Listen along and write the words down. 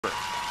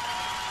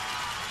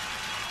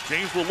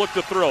James will look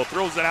to throw.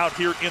 Throws it out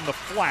here in the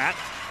flat.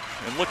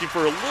 And looking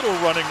for a little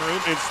running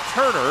room is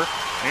Turner.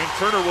 And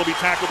Turner will be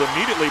tackled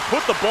immediately.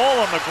 Put the ball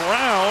on the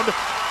ground.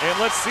 And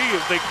let's see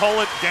if they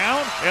call it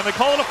down. And they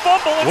call it a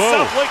fumble. And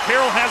Southlake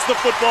Carroll has the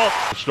football.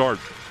 Start.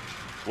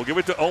 We'll give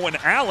it to Owen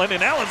Allen.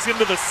 And Allen's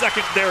into the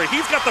secondary.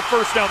 He's got the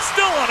first down.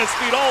 Still on his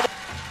feet.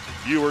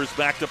 Ewers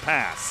back to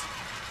pass.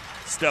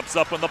 Steps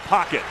up in the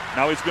pocket.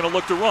 Now he's going to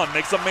look to run.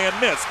 Makes a man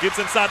miss. Gets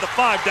inside the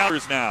 5.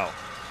 Downers now.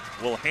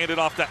 We'll hand it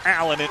off to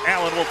Allen, and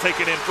Allen will take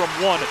it in from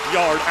 1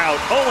 yard out.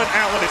 Owen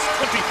Allen is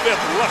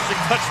 25th rushing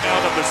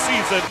touchdown of the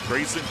season.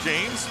 Grayson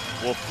James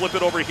will flip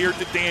it over here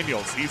to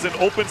Daniels. He's in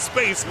open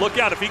space. Look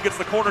out if he gets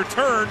the corner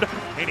turned,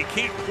 and he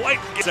can't quite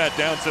get that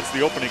down since the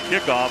opening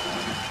kickoff.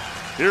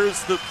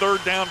 Here's the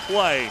third down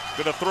play.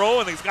 Gonna throw,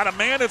 and he's got a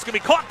man that's gonna be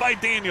caught by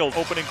Daniels.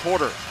 Opening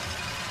quarter.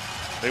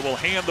 They will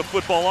hand the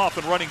football off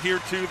and running here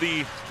to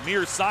the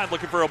near side,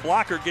 looking for a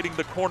blocker, getting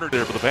the corner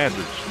there for the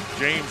Panthers.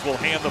 James will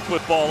hand the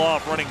football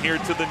off, running here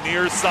to the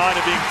near side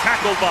and being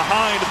tackled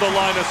behind the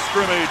line of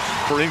scrimmage.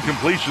 For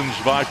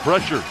incompletions by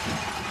pressure.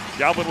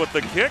 Galvin with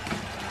the kick,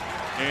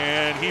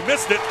 and he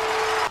missed it.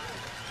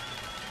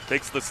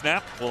 Takes the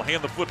snap, will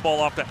hand the football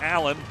off to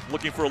Allen,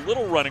 looking for a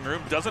little running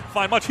room, doesn't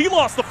find much. He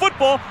lost the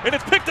football, and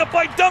it's picked up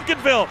by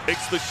Duncanville.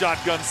 Takes the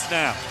shotgun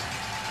snap.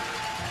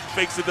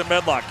 Fakes it to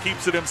Medlock,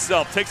 keeps it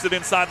himself, takes it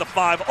inside the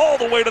 5, all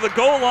the way to the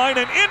goal line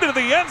and into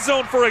the end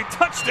zone for a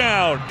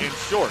touchdown in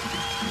short.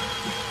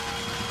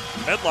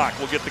 Medlock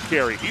will get the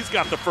carry. He's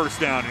got the first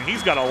down, and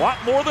he's got a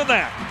lot more than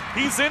that.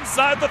 He's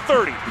inside the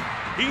 30.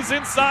 He's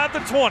inside the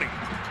 20.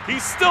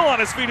 He's still on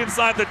his feet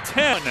inside the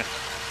 10.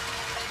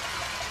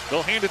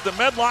 They'll hand it to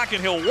Medlock,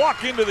 and he'll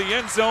walk into the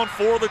end zone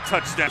for the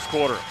touchdown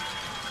quarter.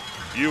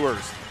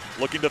 Ewers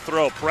looking to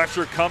throw.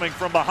 Pressure coming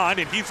from behind,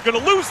 and he's going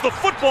to lose the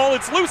football.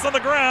 It's loose on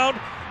the ground.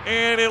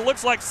 And it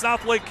looks like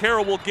Southlake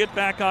Carroll will get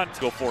back on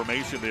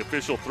formation. The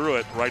official threw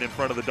it right in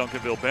front of the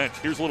Duncanville bench.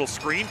 Here's a little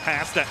screen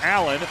pass to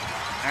Allen.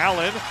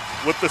 Allen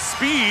with the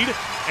speed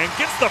and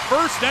gets the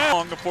first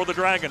down for the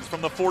Dragons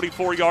from the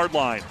 44-yard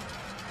line.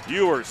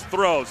 Ewers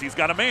throws. He's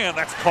got a man.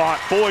 That's caught.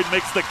 Boyd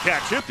makes the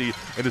catch.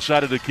 And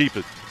decided to keep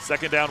it.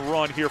 Second down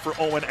run here for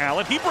Owen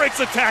Allen. He breaks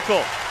a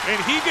tackle, and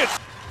he gets...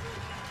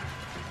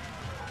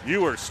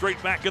 Ewers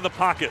straight back in the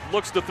pocket,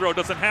 looks to throw,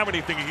 doesn't have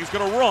anything. He's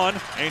going to run,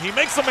 and he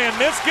makes a man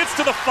miss, gets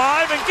to the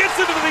 5, and gets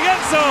into the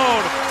end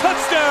zone.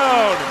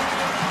 Touchdown!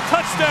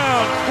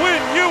 Touchdown,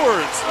 Quinn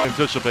Ewers.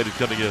 Anticipated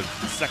coming in.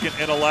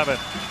 2nd and 11.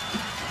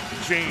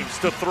 James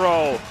to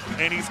throw,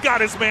 and he's got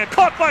his man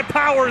caught by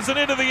Powers and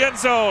into the end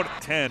zone.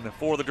 10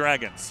 for the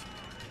Dragons.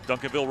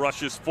 Duncanville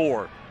rushes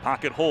 4.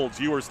 Pocket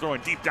holds. Ewers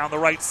throwing deep down the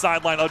right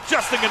sideline,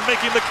 adjusting and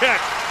making the catch.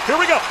 Here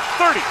we go.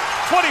 30,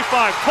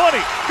 25, 20.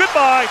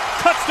 Goodbye.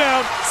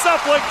 Touchdown.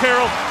 Southlake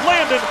Carroll.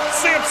 Landon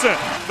Sampson.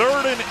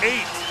 3rd and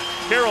 8.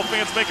 Carroll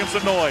fans making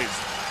some noise.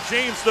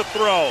 James to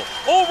throw.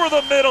 Over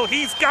the middle.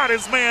 He's got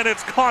his man.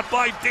 It's caught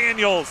by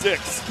Daniels.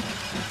 6.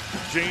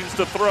 James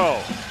to throw.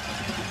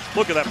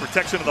 Look at that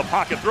protection in the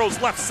pocket.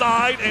 Throws left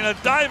side and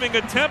a diving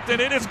attempt,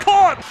 and it is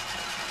caught.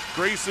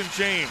 Grayson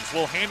James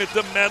will hand it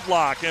to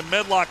Medlock, and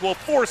Medlock will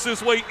force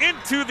his way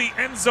into the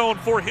end zone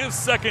for his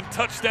 2nd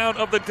touchdown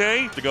of the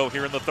day. To go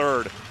here in the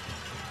 3rd.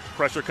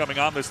 Pressure coming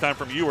on this time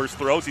from Ewers.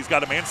 Throws. He's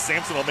got a man.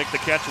 Sampson will make the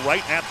catch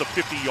right at the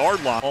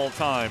 50-yard line. All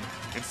time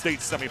in state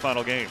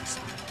semifinal games.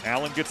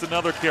 Allen gets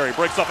another carry.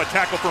 Breaks off a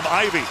tackle from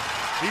Ivy.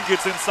 He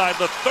gets inside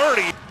the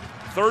 30.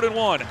 3rd and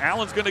 1.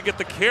 Allen's going to get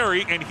the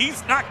carry, and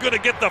he's not going to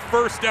get the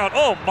first down.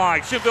 Oh my,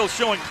 Shinville's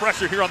showing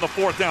pressure here on the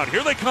 4th down.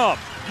 Here they come.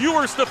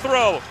 Ewers to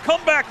throw.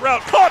 Comeback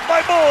route. Caught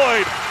by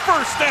Boyd.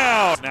 First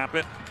down. Snap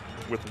it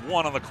with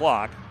 1 on the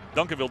clock.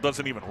 Duncanville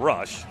doesn't even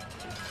rush.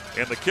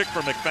 And the kick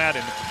from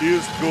McFadden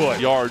is good.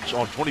 Yards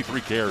on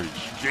 23 carries.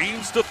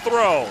 James to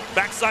throw.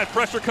 Backside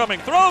pressure coming.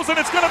 Throws, and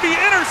it's going to be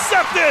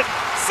intercepted.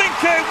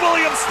 Cinque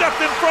Williams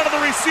stepped in front of the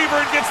receiver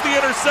and gets the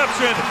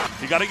interception.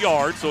 He got a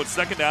yard, so it's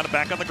 2nd down. And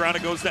back on the ground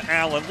it goes to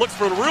Allen. Looks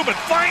for the room and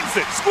finds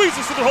it.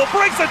 Squeezes through the hole.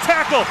 Breaks a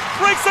tackle.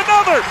 Breaks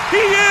another.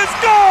 He is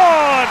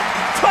gone.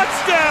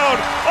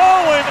 Touchdown,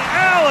 Owen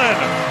Allen.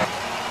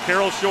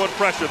 Carroll showing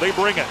pressure. They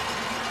bring it.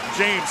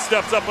 James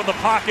steps up in the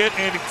pocket,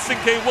 and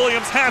Cinque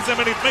Williams has him,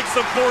 and he makes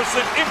a force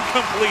an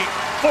incomplete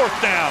 4th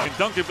down. And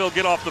Duncanville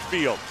get off the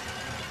field.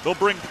 They'll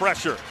bring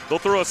pressure.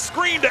 They'll throw a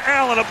screen to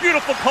Allen. A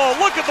beautiful call.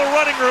 Look at the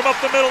running room up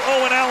the middle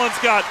Owen Allen's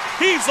got.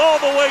 He's all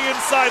the way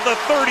inside the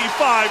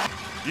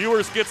 35.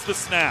 Ewers gets the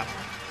snap.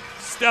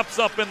 Steps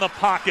up in the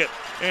pocket,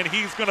 and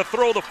he's going to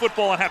throw the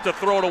football and have to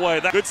throw it away.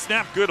 That good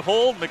snap, good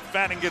hold.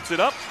 McFadden gets it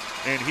up,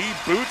 and he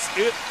boots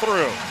it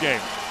through. Okay.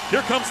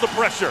 Here comes the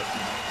pressure.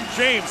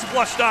 James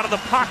flushed out of the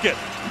pocket,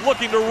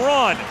 looking to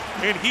run,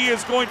 and he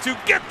is going to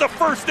get the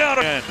first down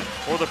again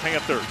for the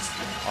Panthers.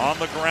 On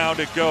the ground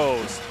it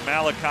goes.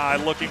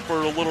 Malachi looking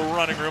for a little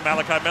running room.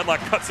 Malachi Medlock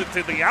cuts it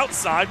to the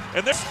outside,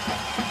 and this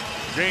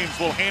James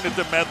will hand it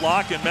to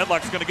Medlock, and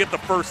Medlock's going to get the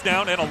first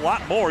down and a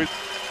lot more.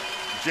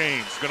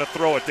 James going to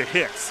throw it to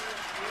Hicks.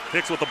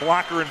 Hicks with the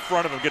blocker in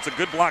front of him, gets a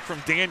good block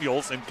from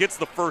Daniels and gets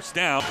the first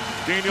down.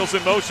 Daniels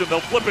in motion, they'll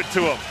flip it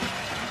to him.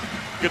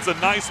 Gets a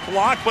nice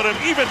block, but an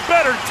even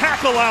better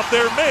tackle out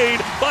there made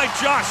by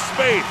Josh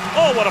Spade.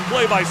 Oh, what a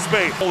play by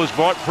Spade. Has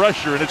brought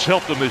pressure, and it's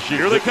helped them this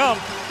year. Here they come.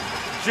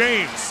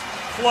 James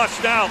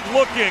flushed out,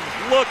 looking,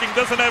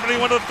 doesn't have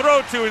anyone to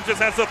throw to, and just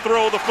has to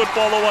throw the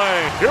football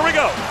away. Here we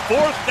go.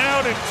 4th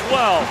down and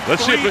 12.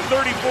 Let's see if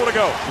 3:34 to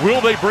go.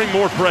 Will they bring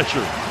more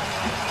pressure?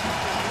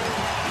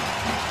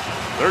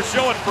 They're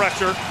showing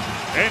pressure,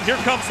 and here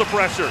comes the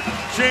pressure.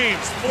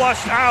 James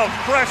flushed out,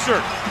 pressure.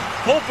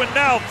 Hoping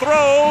now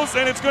throws,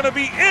 and it's going to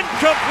be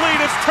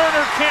incomplete as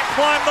Turner can't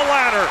climb the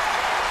ladder.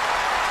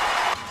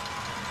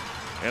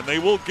 And they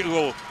will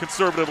go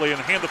conservatively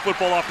and hand the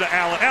football off to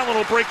Allen. Allen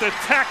will break the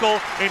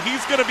tackle, and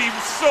he's going to be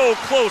so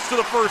close to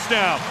the first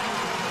down.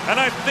 And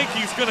I think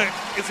he's going to,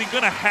 is he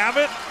going to have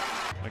it?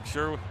 Make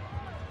sure,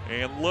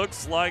 and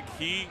looks like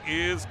he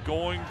is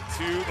going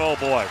to, oh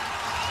boy,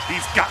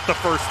 he's got the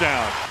first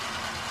down.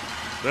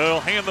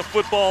 They'll hand the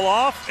football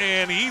off,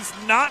 and he's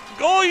not,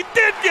 oh, he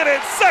did get it,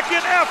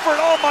 second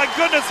effort. Oh my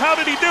goodness, how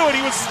did he do it?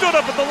 He was stood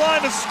up at the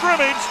line of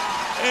scrimmage,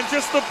 and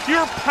just the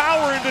pure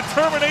power and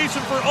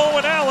determination for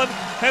Owen Allen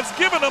has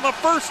given him a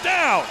first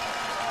down.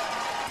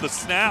 The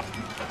snap,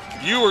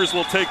 Ewers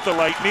will take the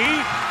right knee,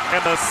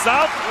 and the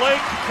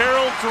Southlake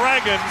Carroll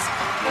Dragons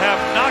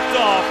have knocked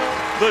off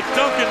the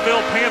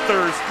Duncanville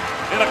Panthers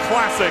in a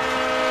classic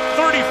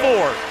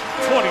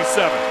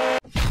 34-27.